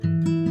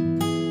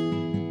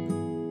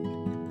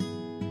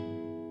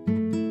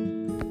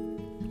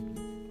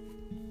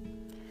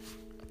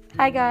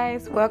Hi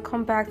guys,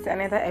 welcome back to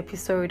another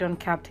episode on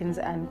Captains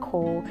and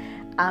Co.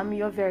 I'm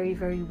your very,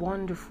 very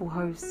wonderful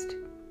host,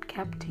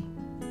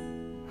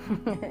 Captain.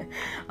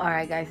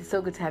 Alright guys, it's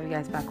so good to have you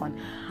guys back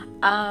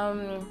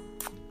on.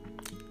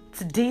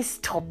 Today's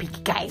topic,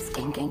 guys,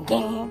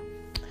 gang.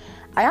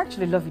 I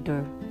actually love it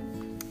though.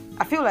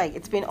 I feel like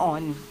it's been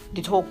on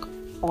the talk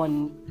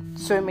on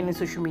so many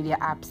social media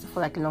apps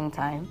for like a long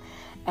time,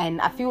 and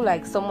I feel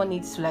like someone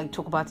needs to like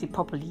talk about it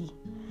properly.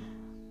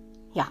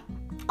 Yeah,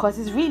 because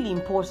it's really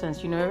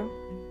important, you know.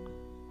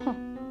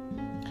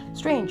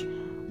 Strange,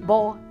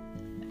 but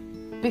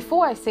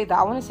before I say that,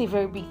 I want to say a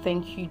very big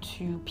thank you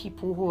to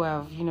people who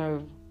have,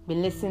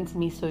 been listening to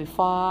me so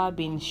far,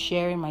 been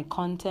sharing my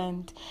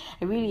content.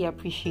 I really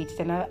appreciate it,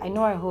 and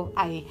I hope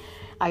I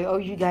owe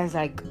you guys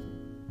like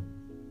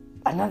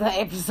another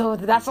episode.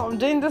 That's why I'm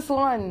doing this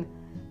one.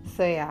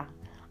 So yeah,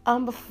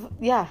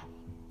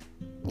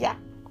 yeah.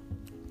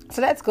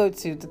 So let's go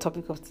to the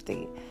topic of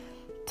today.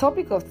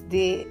 Topic of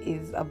today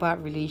is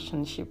about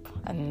relationship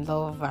and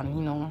love,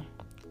 and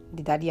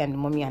the daddy and the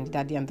mommy and the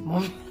daddy and the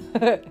mom.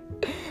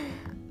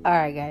 All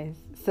right, guys.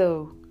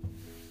 So,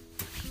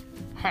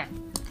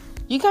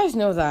 you guys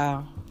know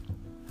that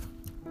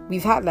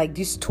we've had like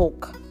this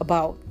talk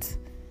about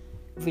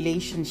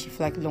relationship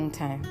for like a long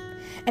time,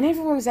 and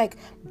everyone was like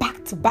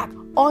back to back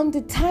on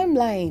the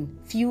timeline.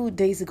 Few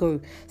days ago,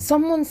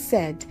 someone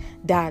said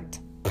that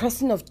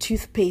pressing of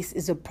toothpaste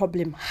is a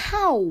problem.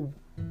 How?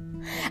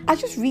 I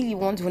just really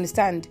want to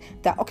understand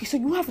that. Okay, so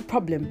you have a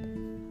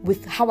problem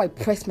with how I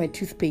press my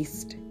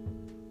toothpaste.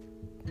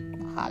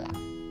 Hala.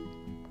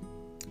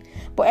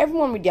 But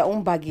everyone with their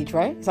own baggage,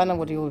 right? Is that not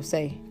what they always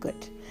say?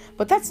 Good.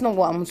 But that's not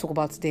what I'm going to talk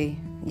about today.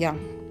 Yeah.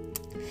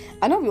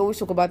 I know we always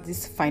talk about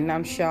this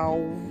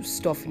financial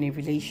stuff in a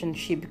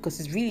relationship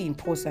because it's really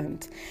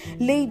important.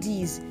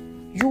 Ladies,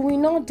 you will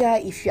not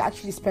die if you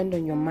actually spend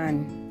on your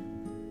man.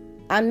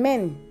 And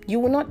men, you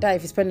will not die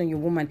if you spend on your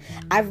woman.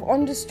 I've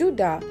understood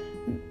that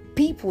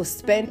people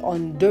spend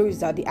on those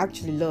that they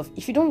actually love.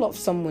 If you don't love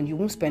someone, you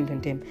won't spend on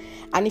them.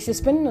 And if you're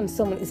spending on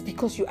someone, it's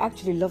because you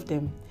actually love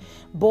them.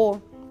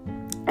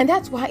 And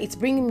that's why it's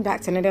bringing me back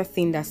to another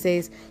thing that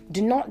says,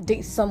 do not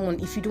date someone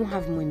if you don't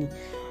have money.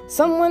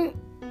 Someone,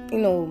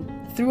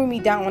 threw me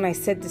down when I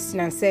said this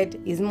and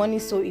said, is money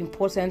so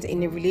important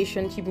in a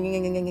relationship?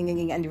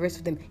 And the rest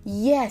of them.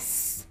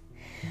 Yes.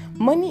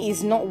 Money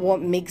is not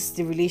what makes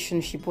the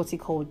relationship,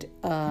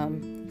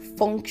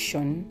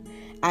 function.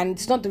 And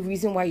it's not the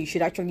reason why you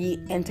should actually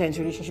enter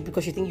into a relationship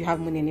because you think you have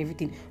money and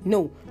everything.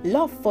 No,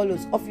 love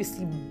follows,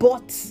 obviously,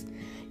 but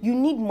you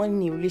need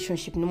money in a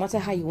relationship no matter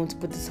how you want to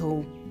put this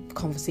whole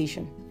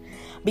conversation.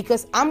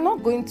 Because I'm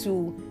not going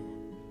to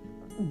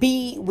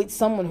be with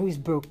someone who is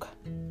broke.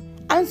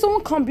 And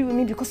someone can't be with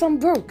me because I'm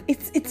broke.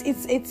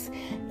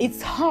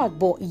 It's hard,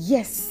 but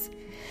yes.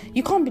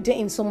 You can't be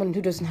dating someone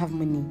who doesn't have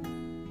money.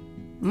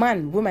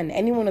 Man, woman,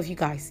 any one of you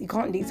guys, you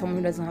can't date someone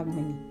who doesn't have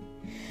money.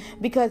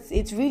 Because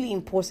it's really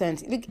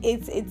important. Look,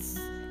 it's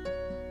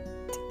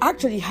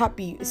actually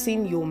happy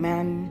seeing your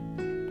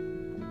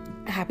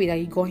man happy that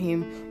you got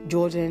him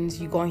Jordans,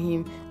 you got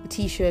him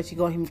t-shirts, you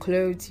got him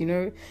clothes,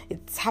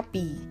 It's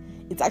happy.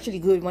 It's actually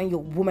good when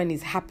your woman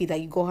is happy that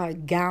you got her a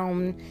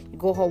gown, you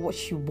got her what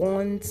she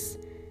wants.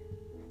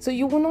 So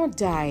you will not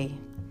die.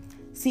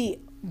 See,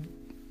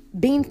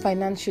 being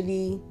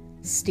financially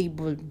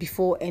stable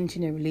before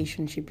entering a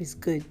relationship is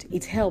good.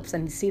 It helps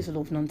and it saves a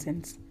lot of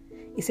nonsense.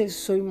 It says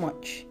so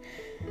much.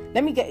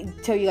 Let me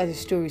tell you guys a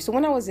story. So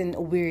when I was in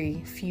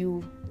Owerri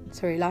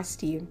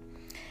last year,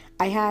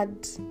 I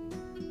had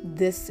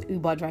this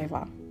Uber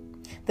driver.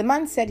 The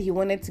man said he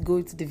wanted to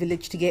go to the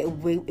village to get a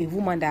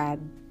woman that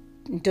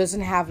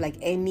doesn't have like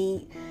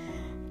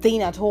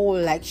anything at all.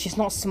 Like she's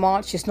not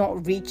smart, she's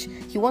not rich.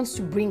 He wants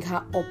to bring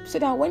her up so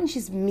that when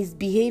she's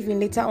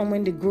misbehaving later on,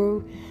 when they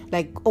grow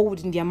like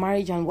old in their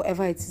marriage and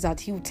whatever it is, that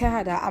he will tell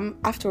her that I'm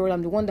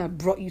the one that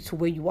brought you to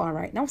where you are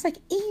right now. I was like,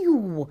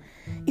 ew,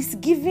 it's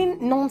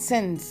giving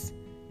nonsense.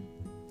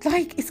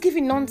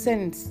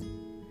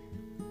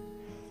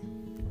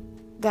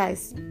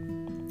 Guys,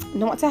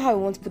 no matter how I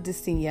want to put this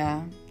thing,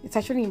 it's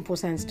actually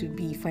important to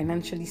be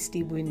financially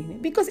stable in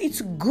it because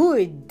it's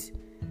good.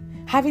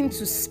 Having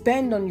to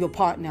spend on your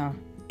partner,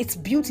 it's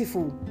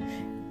beautiful.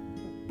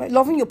 But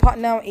loving your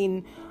partner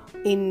in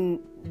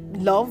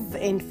love,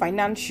 in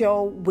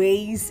financial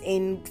ways,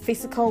 in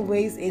physical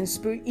ways, in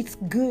spirit, it's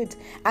good.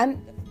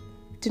 And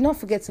do not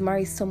forget to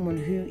marry someone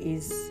who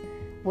is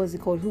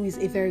who is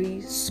a very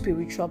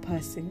spiritual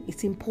person.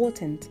 It's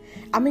important.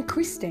 I'm a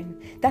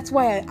Christian. That's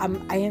why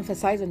I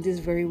emphasize on this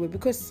very way,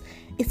 because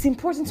it's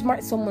important to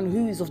marry someone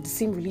who is of the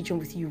same religion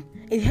with you.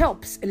 It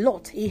helps a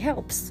lot. It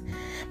helps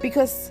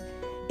because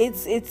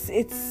it's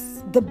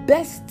the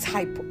best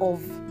type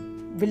of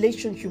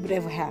relationship you would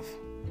ever have.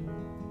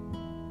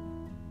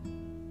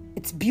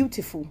 It's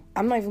beautiful.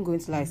 I'm not even going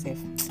to lie,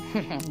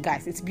 Seth.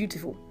 Guys, it's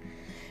beautiful.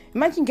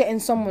 Imagine getting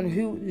someone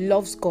who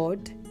loves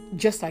God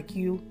just like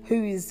you,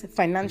 who is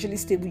financially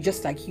stable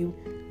just like you,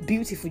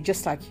 beautiful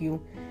just like you,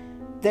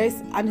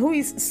 and who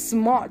is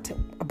smart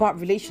about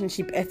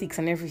relationship ethics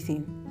and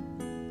everything.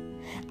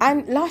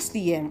 And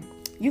lastly,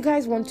 you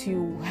guys want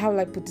to, how will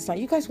I put this on?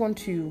 You guys want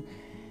to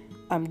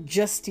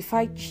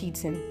justify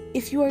cheating.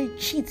 If you are a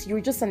cheat, you're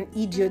just an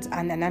idiot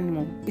and an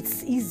animal.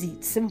 It's easy,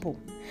 it's simple.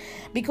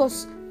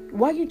 Because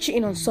why are you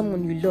cheating on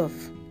someone you love?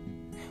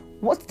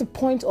 What's the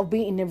point of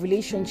being in a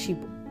relationship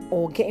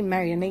or getting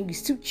married and then you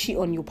still cheat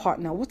on your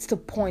partner? What's the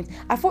point?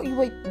 I thought you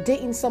were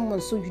dating someone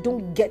so you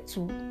don't get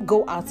to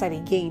go outside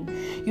again.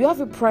 You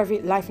have a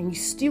private life and you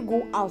still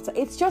go outside.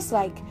 It's just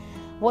like,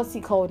 what's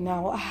he called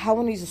now? I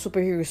want to use a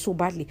superhero so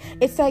badly.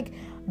 It's like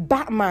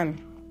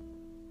Batman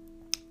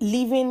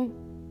leaving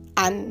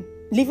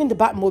the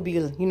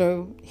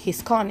Batmobile,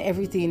 his car and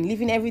everything,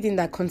 leaving everything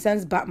that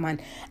concerns Batman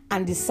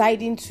and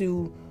deciding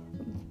to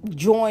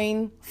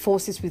join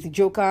forces with the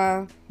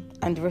Joker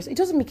and the rest. It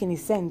doesn't make any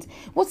sense.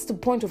 What's the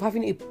point of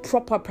having a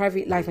proper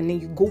private life and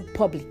then you go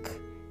public?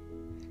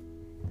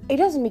 It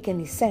doesn't make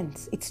any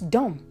sense. It's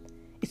dumb.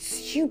 It's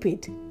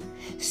stupid.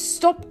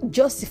 Stop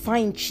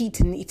justifying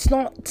cheating. It's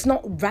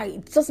not right.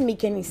 It doesn't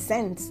make any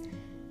sense.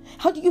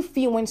 How do you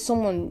feel when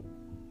someone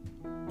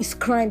is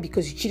crying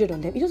because you cheated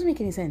on them? It doesn't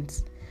make any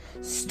sense.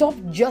 Stop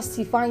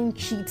justifying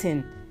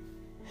cheating.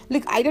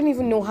 Look, I don't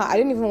even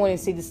want to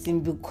say this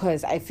thing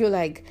because I feel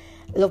like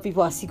a lot of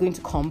people are still going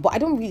to come, but I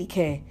don't really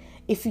care.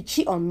 If you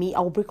cheat on me,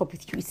 I'll break up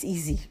with you. It's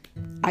easy.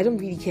 I don't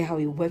really care how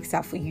it works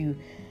out for you.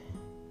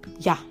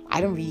 Yeah,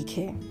 I don't really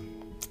care.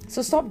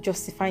 So stop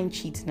justifying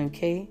cheating,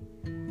 okay?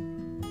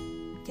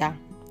 Yeah,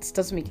 it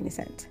doesn't make any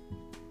sense.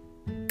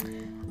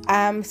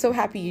 I'm so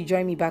happy you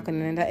joined me back on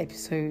another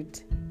episode.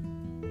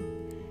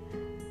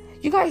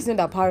 You guys know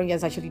that Power Rangers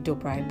is actually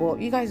dope, right? But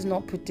you guys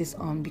not put this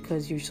on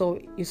because you're so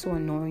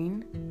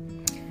annoying.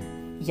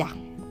 Yeah.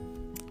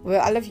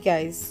 Well, I love you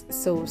guys.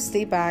 So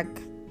stay back.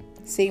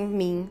 Same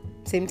me.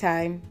 Same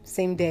time.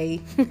 Same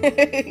day.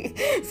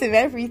 Same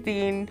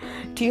everything.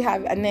 Do you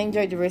have and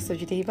enjoy the rest of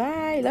your day.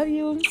 Bye. Love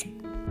you.